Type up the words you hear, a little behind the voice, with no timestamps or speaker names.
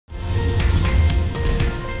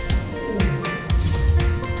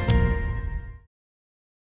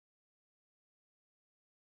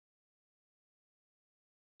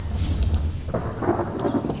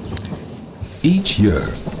Each year,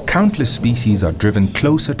 countless species are driven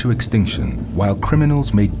closer to extinction while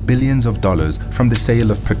criminals make billions of dollars from the sale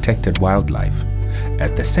of protected wildlife.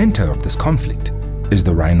 At the center of this conflict is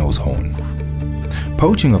the rhino's horn.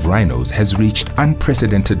 Poaching of rhinos has reached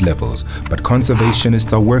unprecedented levels, but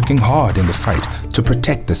conservationists are working hard in the fight to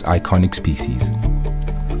protect this iconic species.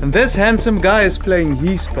 And this handsome guy is playing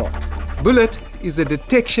his part. Bullet is a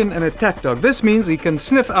detection and attack dog. This means he can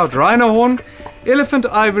sniff out rhino horn, elephant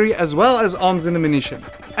ivory, as well as arms and ammunition.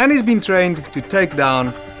 And he's been trained to take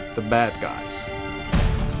down the bad guys.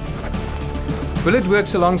 Bullet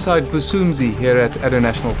works alongside Busumzi here at Addo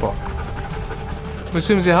National Park.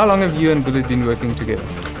 Busumzi, how long have you and Bullet been working together?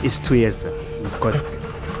 It's 2 years. We've got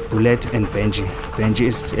Bullet and Benji. Benji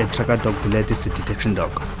is a tracker dog, Bullet is a detection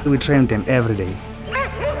dog. We train them every day.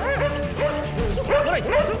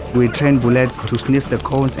 We train Bullet to sniff the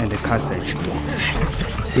cones and the cassage.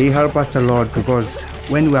 They help us a lot because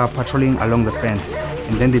when we are patrolling along the fence,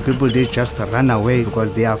 and then the people, they just run away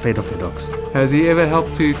because they are afraid of the dogs. Has he ever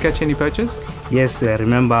helped to catch any poachers? Yes,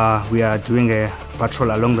 remember we are doing a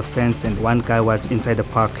patrol along the fence and one guy was inside the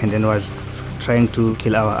park and then was trying to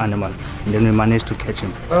kill our animals. And then we managed to catch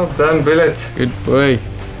him. Well done, Bullet. Good boy.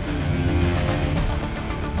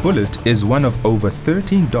 Bullet is one of over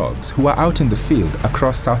 13 dogs who are out in the field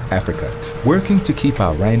across South Africa, working to keep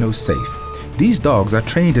our rhinos safe. These dogs are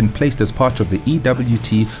trained and placed as part of the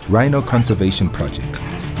EWT Rhino Conservation Project.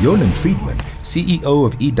 Yolan Friedman, CEO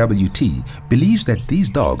of EWT, believes that these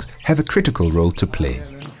dogs have a critical role to play.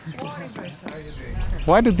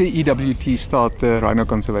 Why did the EWT start the Rhino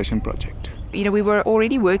Conservation Project? You know, we were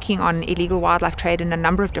already working on illegal wildlife trade in a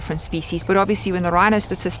number of different species, but obviously when the rhino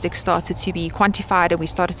statistics started to be quantified and we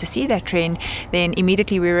started to see that trend, then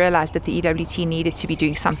immediately we realized that the EWT needed to be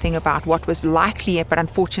doing something about what was likely but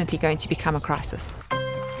unfortunately going to become a crisis.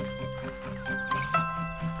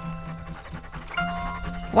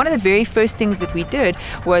 One of the very first things that we did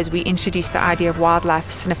was we introduced the idea of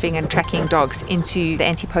wildlife sniffing and tracking dogs into the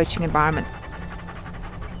anti-poaching environment.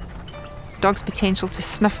 Dogs' potential to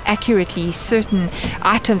sniff accurately certain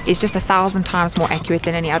items is just 1,000 times more accurate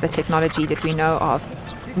than any other technology that we know of.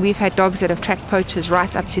 We've had dogs that have tracked poachers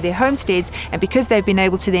right up to their homesteads, and because they've been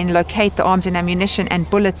able to then locate the arms and ammunition and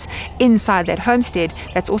bullets inside that homestead,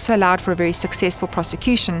 that's also allowed for a very successful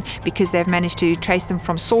prosecution because they've managed to trace them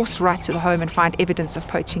from source right to the home and find evidence of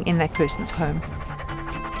poaching in that person's home.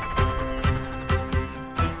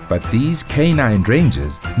 But these canine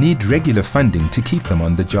rangers need regular funding to keep them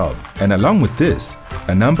on the job. And along with this,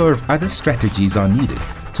 a number of other strategies are needed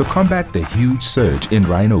to combat the huge surge in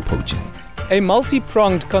rhino poaching. A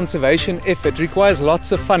multi-pronged conservation effort requires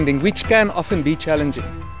lots of funding, which can often be challenging.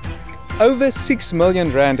 Over 6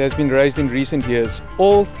 million rand has been raised in recent years,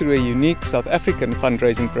 all through a unique South African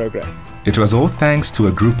fundraising program. It was all thanks to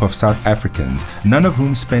a group of South Africans, none of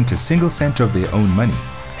whom spent a single cent of their own money,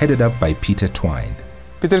 headed up by Peter Twine.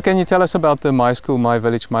 Peter, can you tell us about the My School, My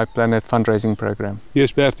Village, My Planet fundraising program?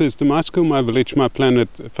 Yes, Bertus, the My School, My Village, My Planet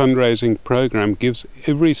fundraising program gives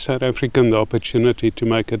every South African the opportunity to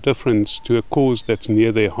make a difference to a cause that's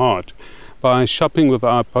near their heart. By shopping with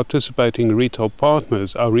our participating retail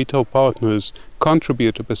partners, our retail partners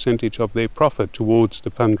contribute a percentage of their profit towards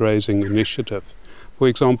the fundraising initiative. For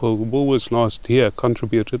example, Woolworths last year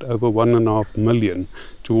contributed over 1.5 million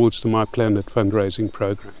towards the My Planet fundraising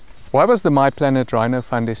program. Why was the My Planet Rhino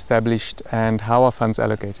Fund established and how are funds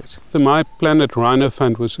allocated? The My Planet Rhino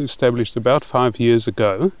Fund was established about 5 years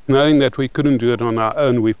ago. Knowing that we couldn't do it on our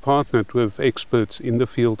own, we partnered with experts in the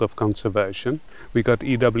field of conservation. We got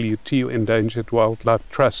EWT, Endangered Wildlife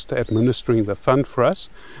Trust, administering the fund for us.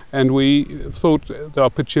 And we thought the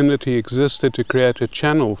opportunity existed to create a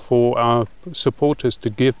channel for our supporters to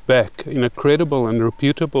give back in a credible and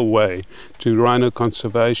reputable way to rhino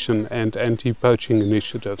conservation and anti-poaching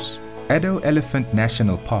initiatives. Addo Elephant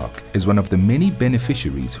National Park is one of the many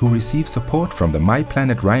beneficiaries who receive support from the My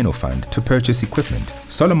Planet Rhino Fund to purchase equipment.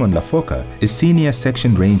 Solomon Lafoka is Senior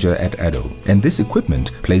Section Ranger at Addo, and this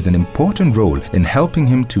equipment plays an important role in helping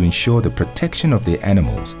him to ensure the protection of their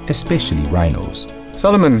animals, especially rhinos.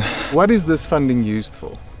 Solomon, what is this funding used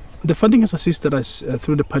for? The funding has assisted us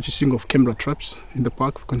through the purchasing of camera traps in the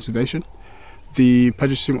park for conservation, the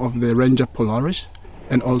purchasing of the Ranger Polaris,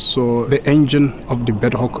 and also the engine of the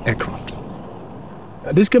Bedhawk aircraft.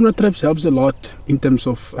 These camera traps helps a lot in terms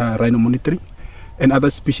of rhino monitoring and other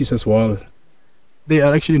species as well. They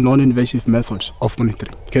are actually non-invasive methods of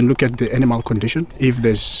monitoring. You can look at the animal condition, if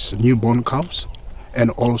there's newborn cows,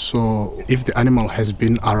 and also if the animal has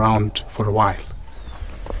been around for a while.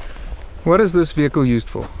 What is this vehicle used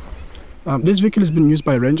for? This vehicle has been used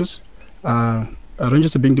by rangers.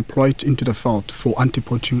 Rangers are being deployed into the field for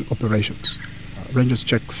anti-poaching operations. rangers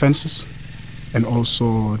check fences and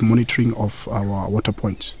also monitoring of our water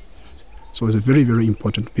points. So it's a very, very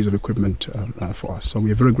important piece of equipment for us. So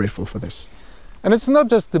we are very grateful for this. And it's not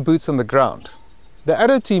just the boots on the ground. The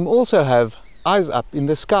Addo team also have eyes up in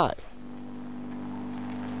the sky.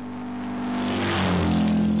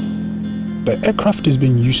 The aircraft is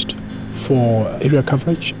being used for area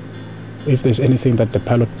coverage. If there's anything that the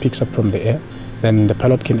pilot picks up from the air, then the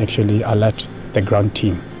pilot can actually alert the ground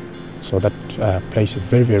team. So that plays a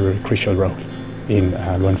very, very crucial role in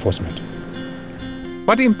law enforcement.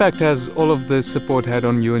 What impact has all of this support had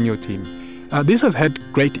on you and your team? This has had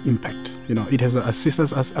great impact. You know, it has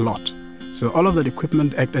assisted us a lot. So all of that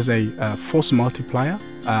equipment act as a force multiplier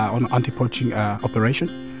on anti-poaching operation.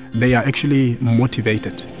 They are actually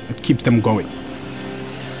motivated. It keeps them going.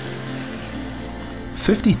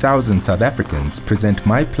 50,000 South Africans present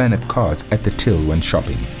My Planet cards at the till when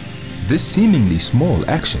shopping. This seemingly small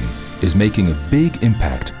action is making a big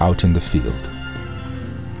impact out in the field.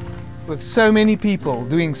 With so many people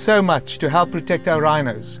doing so much to help protect our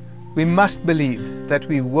rhinos, we must believe that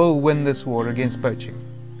we will win this war against poaching.